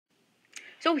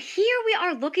So here we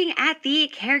are looking at the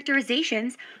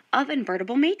characterizations of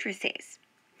invertible matrices.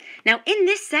 Now in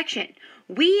this section,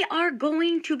 we are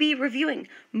going to be reviewing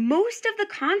most of the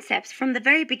concepts from the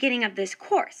very beginning of this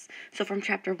course, so from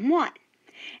chapter 1.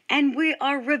 And we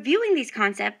are reviewing these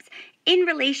concepts in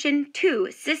relation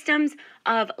to systems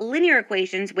of linear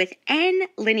equations with n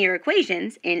linear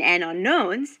equations in n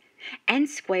unknowns and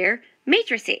square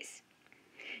matrices.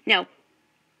 Now,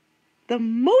 the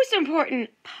most important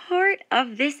part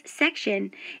of this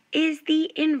section is the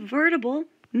invertible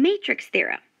matrix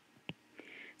theorem.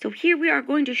 So here we are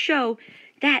going to show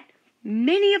that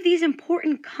many of these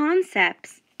important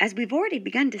concepts, as we've already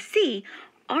begun to see,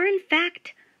 are in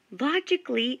fact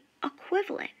logically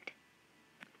equivalent.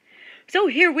 So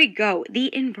here we go,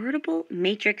 the invertible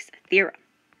matrix theorem.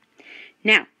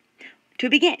 Now, to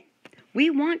begin, we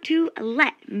want to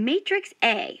let matrix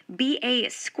A be a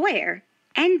square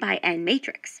n by n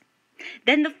matrix.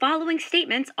 Then the following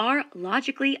statements are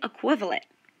logically equivalent.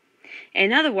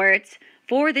 In other words,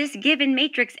 for this given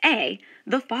matrix A,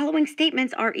 the following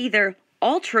statements are either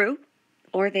all true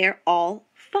or they're all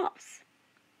false.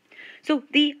 So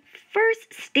the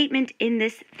first statement in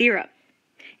this theorem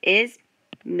is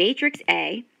matrix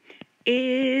A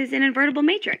is an invertible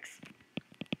matrix.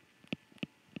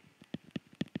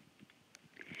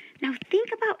 Now think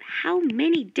about how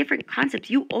many different concepts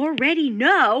you already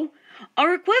know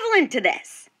are equivalent to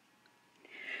this.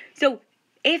 So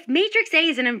if matrix A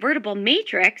is an invertible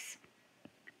matrix,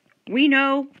 we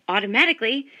know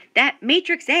automatically that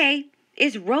matrix A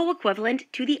is row equivalent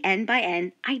to the n by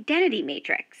n identity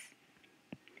matrix.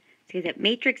 So that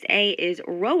matrix A is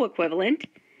row equivalent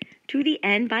to the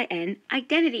n by n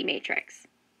identity matrix.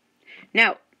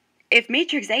 Now, if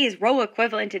matrix A is row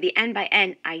equivalent to the n by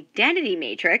n identity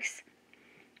matrix,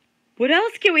 what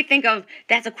else can we think of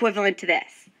that's equivalent to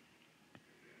this?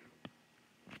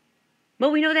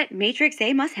 Well, we know that matrix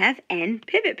A must have n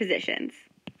pivot positions.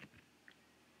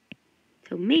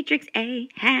 So matrix A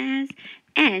has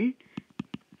n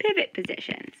pivot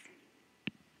positions.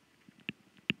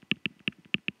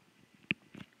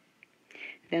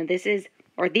 Now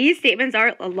these statements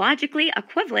are logically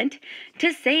equivalent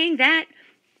to saying that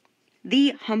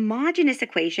the homogeneous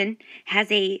equation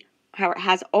has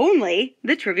only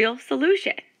the trivial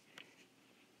solution.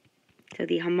 So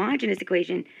the homogeneous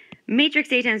equation,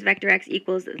 matrix A times vector x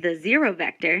equals the 0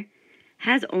 vector,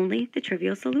 has only the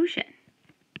trivial solution.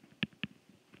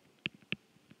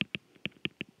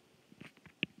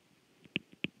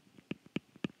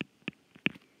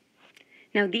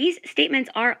 Now these statements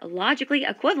are logically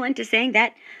equivalent to saying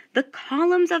that the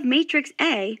columns of matrix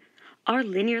A are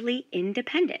linearly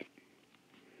independent.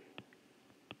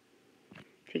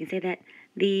 So you can say that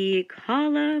the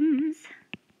columns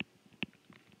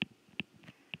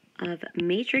of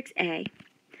matrix A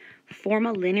form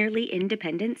a linearly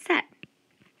independent set.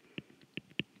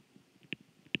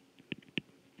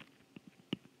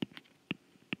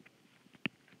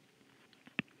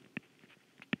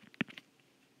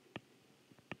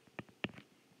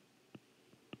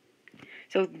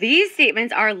 So these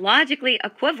statements are logically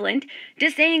equivalent to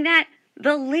saying that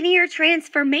the linear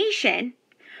transformation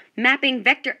mapping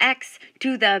vector x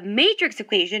to the matrix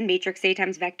equation, matrix A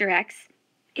times vector x,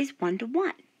 is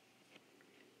 1-to-1.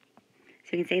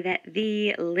 So you can say that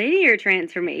the linear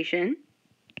transformation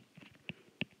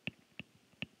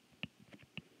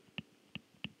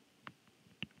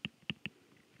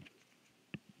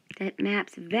that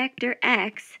maps vector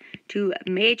x to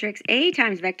matrix A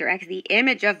times vector x, the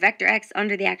image of vector x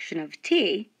under the action of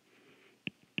t,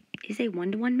 is a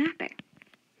 1-to-1 mapping.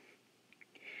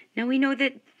 Now we know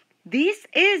that this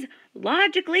is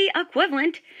logically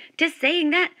equivalent to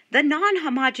saying that the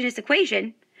non-homogeneous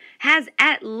equation has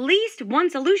at least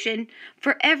one solution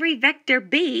for every vector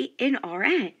b in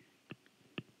Rn.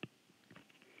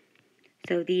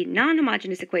 So the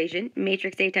non-homogeneous equation,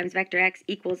 matrix A times vector x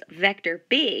equals vector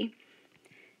b,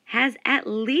 has at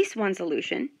least one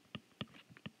solution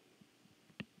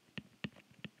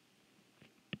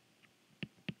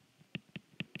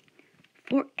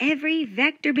for every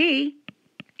vector b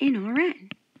in Rn,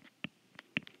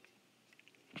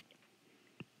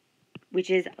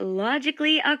 which is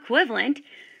logically equivalent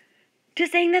to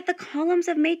saying that the columns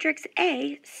of matrix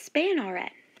A span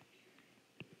Rn.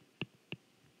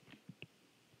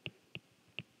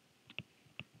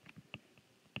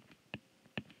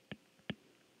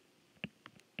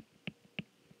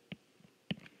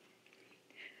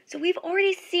 So we've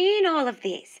already seen all of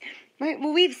these, right?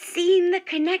 Well, we've seen the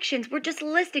connections. We're just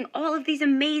listing all of these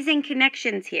amazing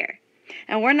connections here.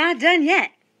 And we're not done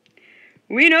yet.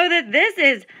 we know that this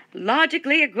is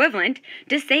logically equivalent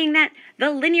to saying that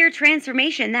the linear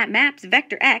transformation that maps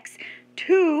vector x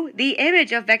to the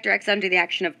image of vector x under the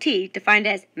action of t, defined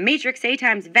as matrix A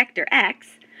times vector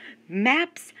x,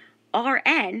 maps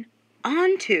Rn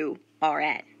onto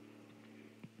Rn.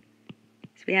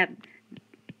 So we have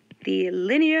the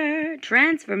linear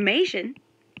transformation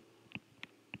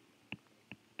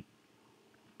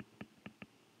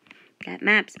that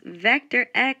maps vector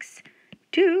x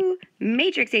to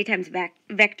matrix A times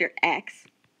vector x,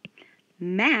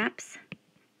 maps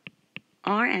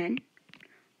Rn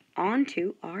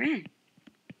onto Rn.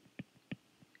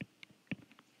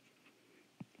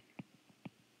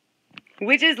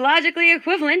 Which is logically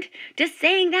equivalent to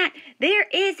saying that there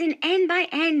is an n by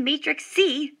n matrix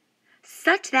C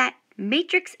such that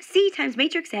matrix C times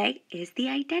matrix A is the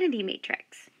identity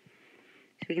matrix.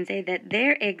 So we can say that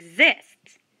there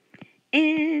exists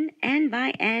an n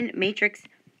by n matrix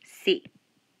C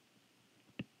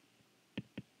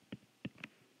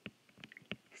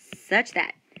such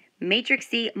that matrix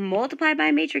C multiplied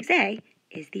by matrix A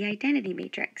is the identity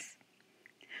matrix.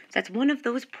 So that's one of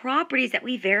those properties that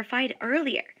we verified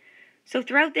earlier. So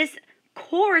throughout this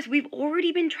course, we've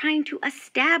already been trying to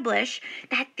establish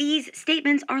that these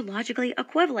statements are logically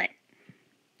equivalent.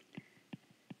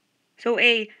 So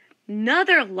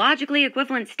another logically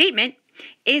equivalent statement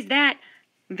is that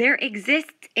there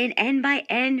exists an n by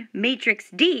n matrix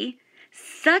D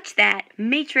such that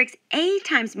matrix A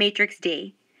times matrix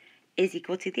D is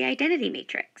equal to the identity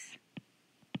matrix.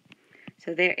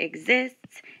 So there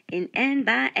exists an n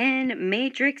by n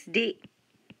matrix D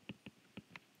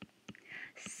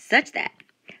such that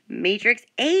matrix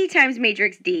A times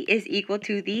matrix D is equal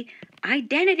to the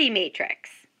identity matrix.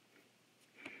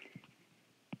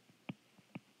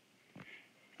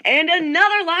 And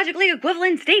another logically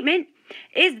equivalent statement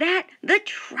is that the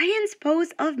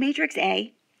transpose of matrix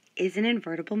A is an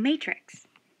invertible matrix.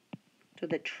 So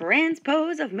the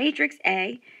transpose of matrix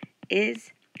A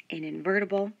is an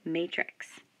invertible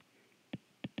matrix.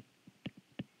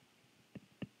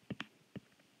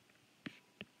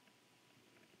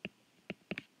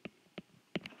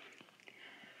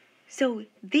 So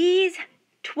these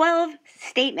 12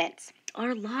 statements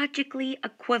are logically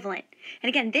equivalent. And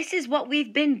again, this is what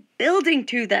we've been building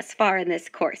to thus far in this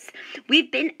course.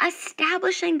 We've been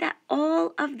establishing that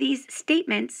all of these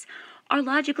statements are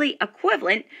logically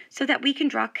equivalent so that we can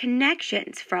draw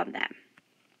connections from them.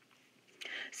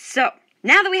 So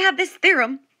now that we have this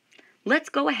theorem, let's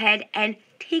go ahead and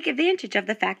take advantage of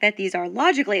the fact that these are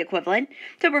logically equivalent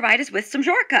to provide us with some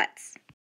shortcuts.